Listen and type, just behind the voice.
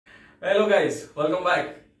Hello guys, welcome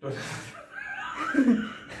back. Good.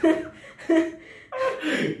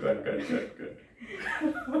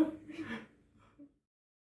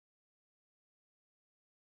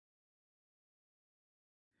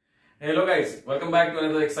 Hello guys, welcome back to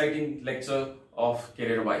another exciting lecture of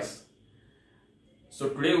Career Advice. So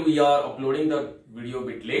today we are uploading the video a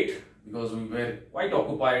bit late because we were quite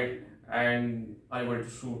occupied and unable to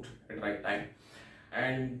shoot at the right time.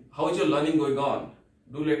 And how is your learning going on?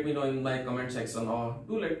 Do let me know in my comment section, or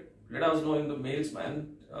do let us know in the mails, man.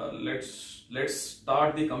 Let's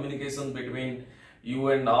start the communication between you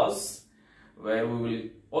and us, where we will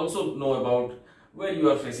also know about where you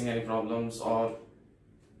are facing any problems or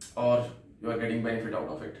you are getting benefit out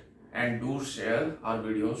of it. And do share our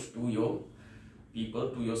videos to your people,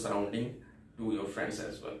 to your surrounding, to your friends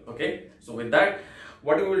as well. Okay, so with that,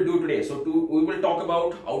 what we will do today, we will talk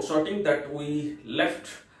about outsorting that we left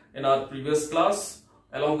in our previous class.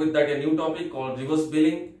 Along with that, a new topic called reverse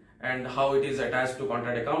billing and how it is attached to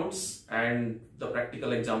contract accounts and the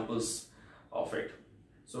practical examples of it.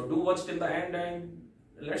 So do watch till the end and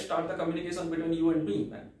let's start the communication between you and me,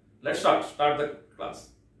 man. Let's start the class.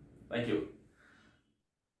 Thank you.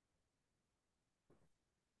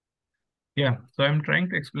 Yeah, so I'm trying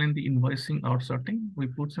to explain the invoicing outsorting. We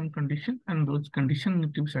put some condition and those conditions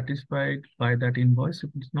need to be satisfied by that invoice. If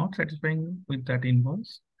it's not satisfying with that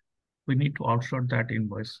invoice, we need to outsort that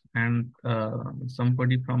invoice. And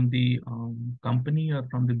somebody from the company or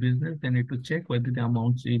from the business, they need to check whether the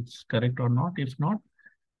amount is correct or not. If not,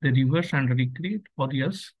 they reverse and recreate, or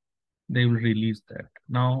else they will release that.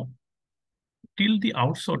 Now, till the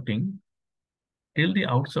outsorting,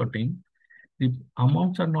 the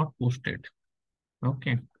amounts are not posted.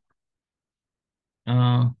 Okay.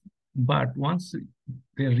 But once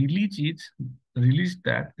they release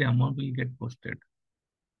that, the amount will get posted.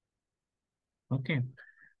 Okay.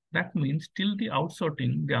 That means till the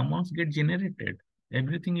outsorting, the amounts get generated.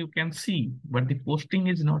 Everything you can see, but the posting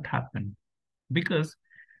is not happen because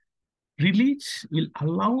release will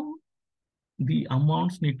allow the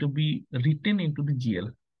amounts need to be written into the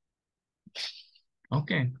GL.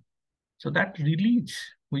 Okay. So that release,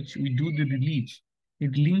 which we do the release,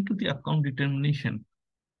 is linked to the account determination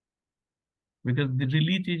because the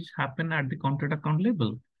release is happen at the contract account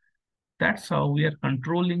level. That's how we are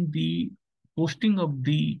controlling the posting of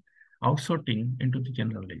the outsorting into the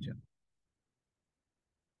general ledger.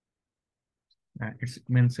 It's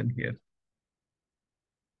mentioned here.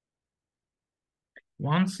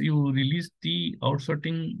 Once you release the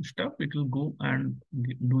outsorting stuff, it will go and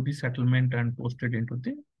do the settlement and post it into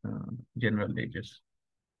the general ledgers.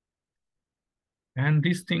 And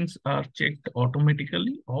these things are checked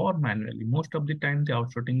automatically or manually. Most of the time, the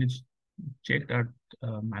outsorting is checked at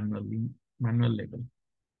manual level.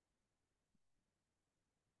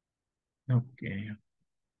 Okay.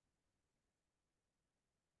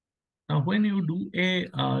 Now, when you do a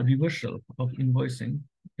reversal of invoicing,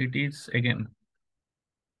 it is again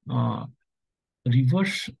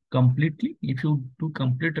reverse completely. If you do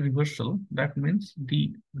complete reversal, that means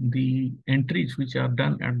the entries which are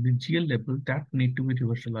done at the GL level that need to be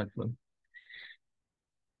reversal as well.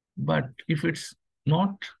 But if it's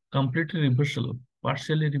not completely reversal,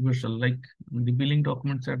 partially reversal, like the billing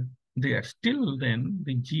documents are there, still then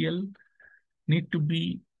the GL need to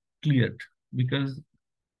be cleared because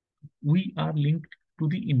we are linked to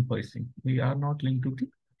the invoicing. We are not linked to the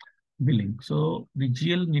billing. So the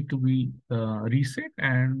GL need to be reset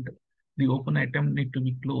and the open item need to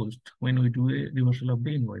be closed when we do a reversal of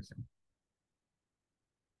the invoicing.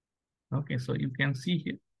 Okay, so you can see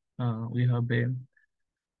here, we have a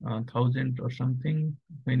 1,000 or something.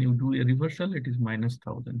 When you do a reversal, it is minus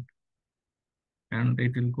 1,000. And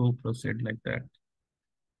it will go proceed like that.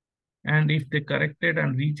 And if they corrected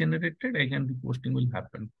and regenerated, again, the posting will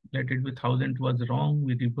happen. Let it be 1,000 was wrong,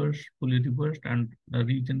 we reverse, fully reversed and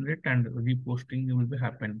regenerate and reposting will be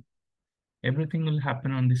happen. Everything will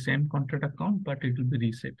happen on the same contract account, but it will be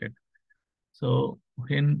resetted. So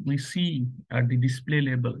when we see at the display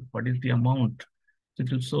level, what is the amount? So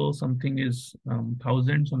it will show something is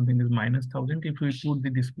 1,000, something is minus 1,000 if we put the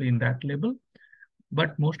display in that level.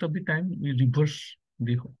 But most of the time we reverse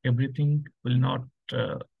everything will not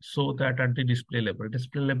show that at the display level.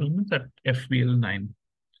 Display level means at FBL 9.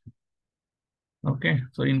 Okay,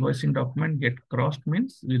 so invoicing document get crossed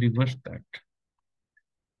means we reverse that.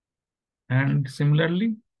 And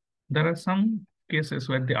similarly, there are some cases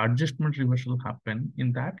where the adjustment reversal happen.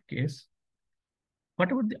 In that case,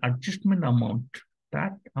 whatever the adjustment amount,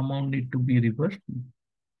 that amount need to be reversed.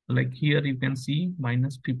 Like here you can see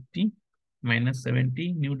minus 50 minus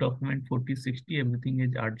 70, new document 40, 60, everything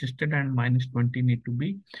is adjusted, and minus 20 need to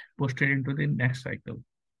be posted into the next cycle.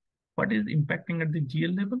 What is impacting at the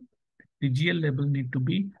GL level? The GL level need to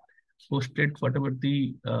be posted whatever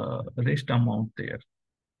the rest amount there.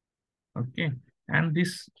 Okay, and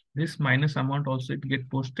this minus amount also it get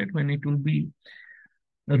posted when it will be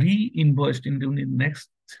re-invoiced in the next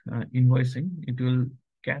invoicing. It will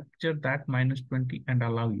capture that minus 20 and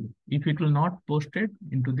allow you. If it will not post it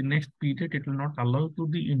into the next period, it will not allow to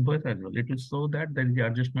the invoice as well. It will show that there is the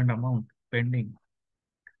adjustment amount pending.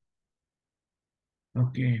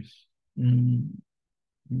 Okay.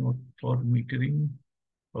 Note for metering.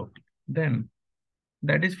 Okay. Then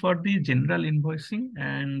that is for the general invoicing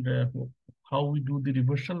and how we do the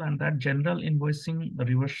reversal, and that general invoicing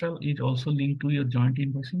reversal is also linked to your joint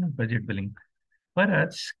invoicing and budget billing.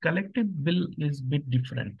 Whereas collective bill is a bit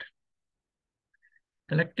different.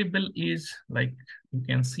 Collective bill is like you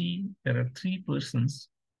can see there are three persons,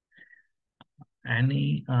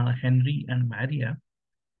 Annie, Henry, and Maria.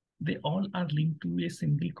 They all are linked to a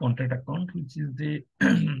single contract account, which is the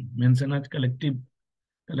mentioned as collector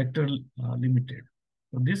limited.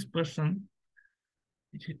 So this person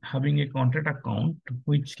is having a contract account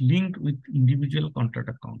which linked with individual contract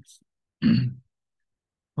accounts.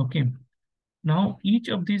 Okay. Now each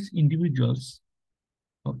of these individuals,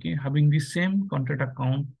 okay, having the same contract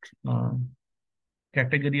account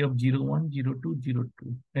category of 01, 02, 02,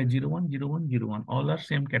 01, 01, 01, all are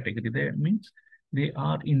same category. That means they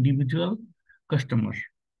are individual customers.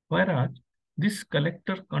 Whereas this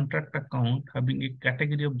collector contract account having a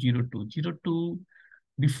category of 02, 02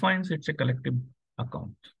 defines it's a collective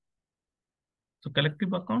account. So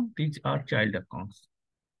collective account, these are child accounts.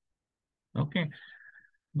 Okay.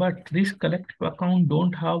 But this collective account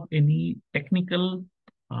don't have any technical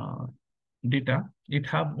data. It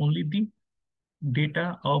have only the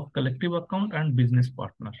data of collective account and business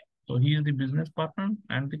partner. So he is the business partner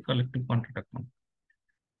and the collective contract account.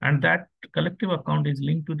 And that collective account is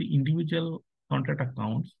linked to the individual contract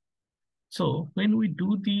accounts. So when we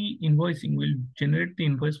do the invoicing, we'll generate the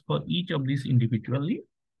invoice for each of these individually.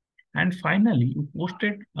 And finally, we post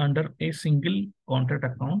it under a single contract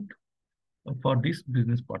account for this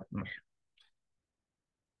business partner.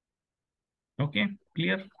 Okay,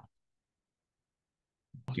 clear?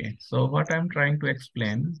 Okay, so what I'm trying to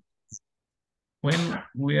explain, when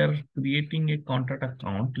we are creating a contract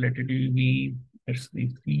account, let it be, let's see,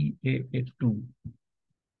 CAA2.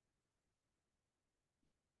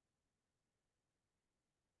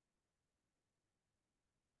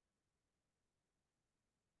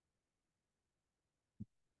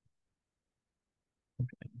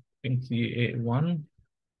 CAA1.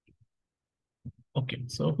 Okay,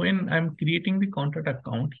 so when I'm creating the contract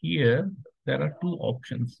account here, there are two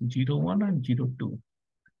options, 01 and 02.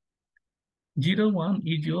 01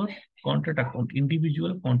 is your contract account,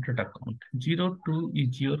 individual contract account. 02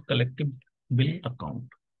 is your collective bill account.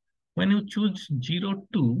 When you choose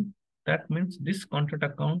 02, that means this contract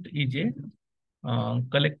account is a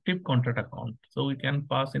collective contract account. So we can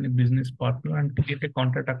pass any business partner and create a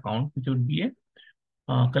contract account, which would be a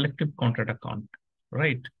collective contract account,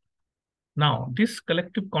 right? Now, this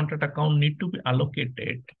collective contract account need to be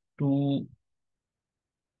allocated to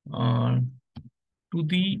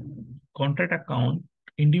the contract account,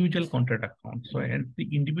 individual contract account. So at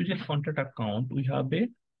the individual contract account, we have a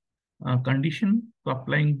condition for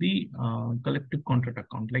applying the collective contract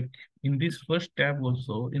account. Like in this first tab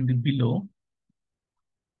also, in the below,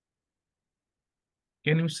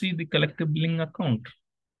 can you see the collective billing account?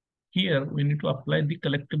 Here, we need to apply the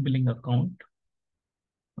collective billing account.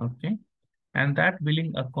 Okay. And that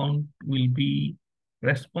billing account will be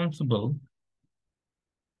responsible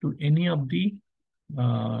to any of the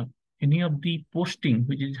posting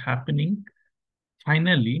which is happening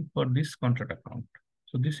finally for this contract account.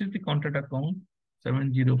 So this is the contract account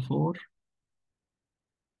 704,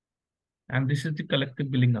 and this is the collective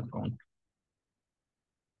billing account.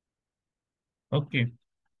 Okay.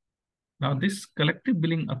 Now this collective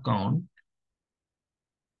billing account,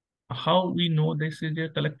 how we know this is a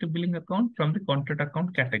collective billing account? From the contract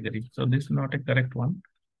account category. So this is not a correct one.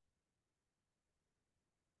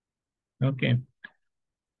 Okay.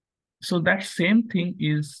 So that same thing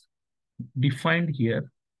is defined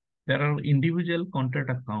here. There are individual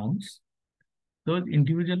contract accounts. Those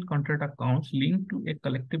individual contract accounts linked to a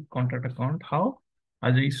collective contract account. How?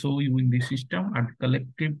 As I show you in the system, at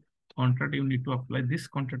collective contract, you need to apply this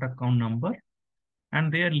contract account number,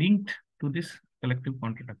 and they are linked to this collective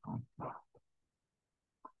contract account.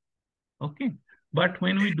 Okay. But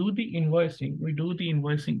when we do the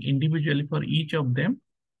invoicing individually for each of them,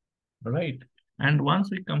 right? And once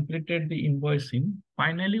we completed the invoicing,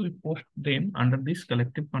 finally we post them under this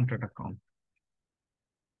collective contract account.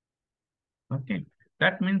 Okay,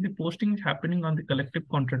 that means the posting is happening on the collective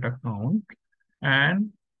contract account. And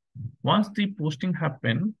once the posting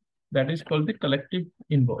happen, that is called the collective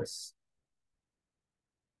invoice.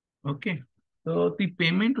 Okay, so the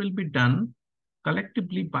payment will be done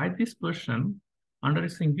collectively by this person under a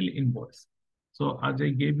single invoice. So as I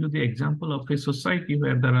gave you the example of a society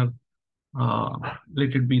where there are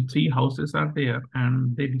let it be 3 houses are there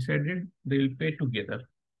and they decided they will pay together.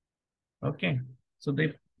 Okay, so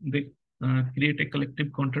they create a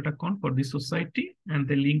collective contract account for the society and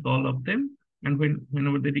they link all of them. And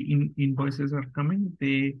whenever the invoices are coming,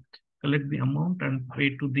 they collect the amount and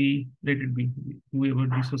pay to the, let it be whoever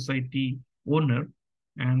the society owner,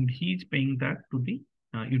 and he's paying that to the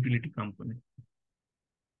utility company.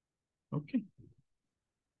 Okay.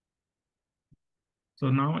 So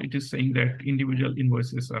now it is saying that individual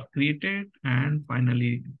invoices are created and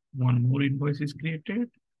finally one more invoice is created.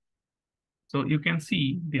 So you can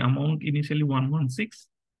see the amount initially 116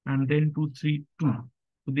 and then 232.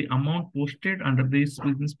 So the amount posted under this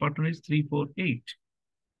business partner is 348.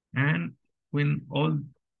 And when all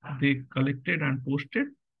they collected and posted,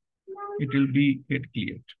 it will be get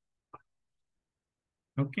cleared.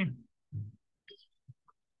 Okay.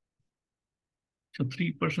 So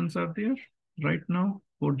 3 persons are there right now,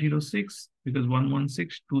 406, because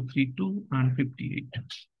 116, 232, and 58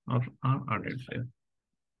 are added there.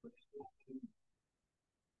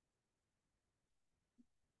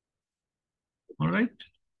 All right.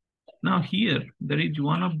 Now here there is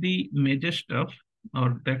one of the major stuff,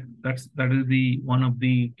 or that is the one of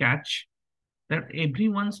the catch, that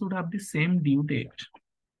everyone should have the same due date.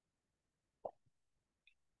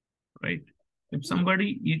 Right? If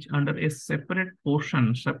somebody is under a separate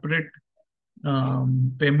portion, separate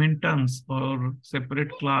payment terms or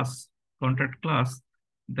separate class, contract class,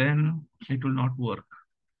 then it will not work.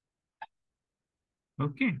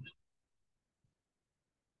 Okay.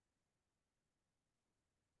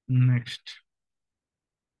 Next.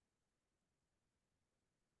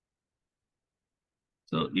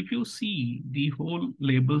 So if you see the whole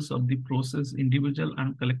labels of the process, individual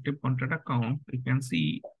and collective contract account, you can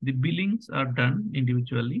see the billings are done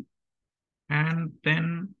individually, and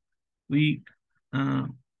then we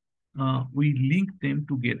link them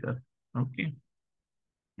together. Okay.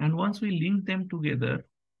 And once we link them together,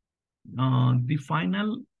 the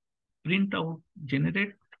final printout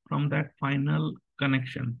generate from that final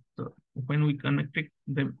connection. So when we connect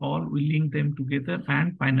them all, we link them together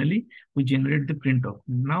and finally we generate the print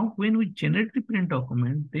document. Now, when we generate the print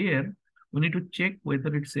document there, we need to check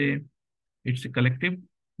whether it's a collective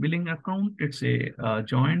billing account, it's a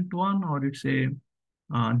joint one, or it's a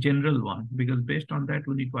general one, because based on that,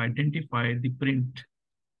 we need to identify the print.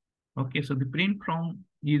 Okay, so the print from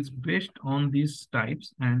is based on these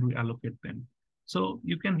types and we allocate them. So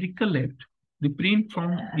you can recollect the print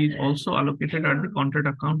from is also allocated at the contract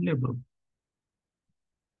account level.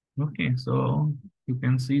 Okay, so you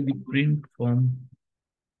can see the print form.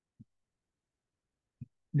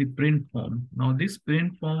 The print form. Now this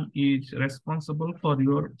print form is responsible for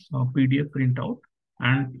your PDF printout,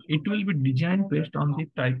 and it will be designed based on the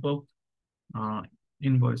type of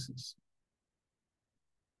invoices.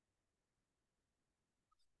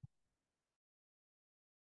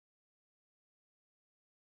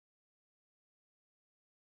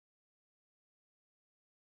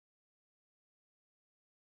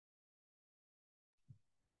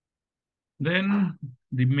 Then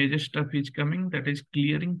the major stuff is coming, that is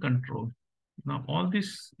clearing control. Now all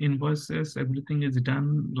these invoices, everything is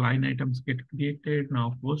done, line items get created,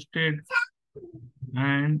 now posted,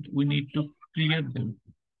 and we need to clear them.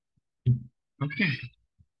 Okay.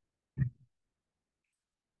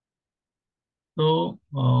 So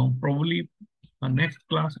probably next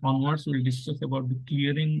class onwards, we'll discuss about the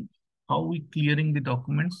clearing, how we clearing the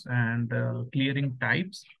documents and clearing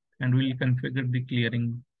types, and we'll configure the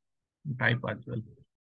clearing type as well.